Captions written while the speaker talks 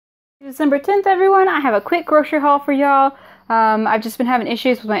December 10th, everyone. I have a quick grocery haul for y'all. I've just been having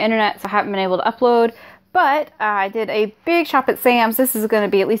issues with my internet, so I haven't been able to upload. But I did a big shop at Sam's. This is going to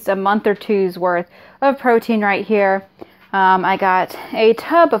be at least a month or two's worth of protein right here. I got a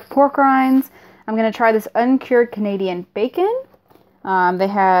tub of pork rinds. I'm going to try this uncured Canadian bacon. They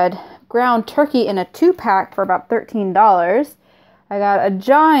had ground turkey in a 2-pack for about $13. I got a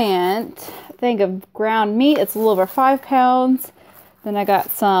giant thing of ground meat. It's a little over 5 pounds. Then I got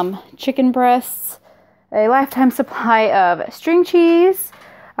some chicken breasts, a lifetime supply of string cheese.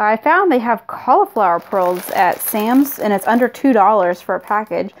 I found they have cauliflower pearls at Sam's, and it's under $2 for a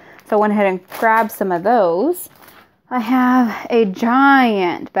package. So I went ahead and grabbed some of those. I have a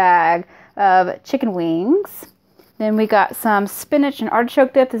giant bag of chicken wings. Then we got some spinach and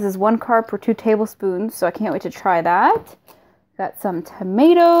artichoke dip. This is 1 carb for 2 tablespoons, so I can't wait to try that. Got some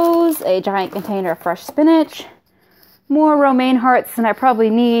tomatoes, a giant container of fresh spinach, more romaine hearts than I probably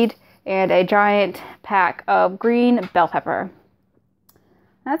need, and a giant pack of green bell pepper.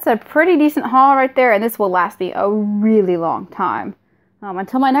 That's a pretty decent haul right there, and this will last me a really long time.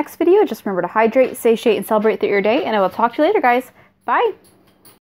 Until my next video, just remember to hydrate, satiate, and celebrate through your day, and I will talk to you later, guys. Bye!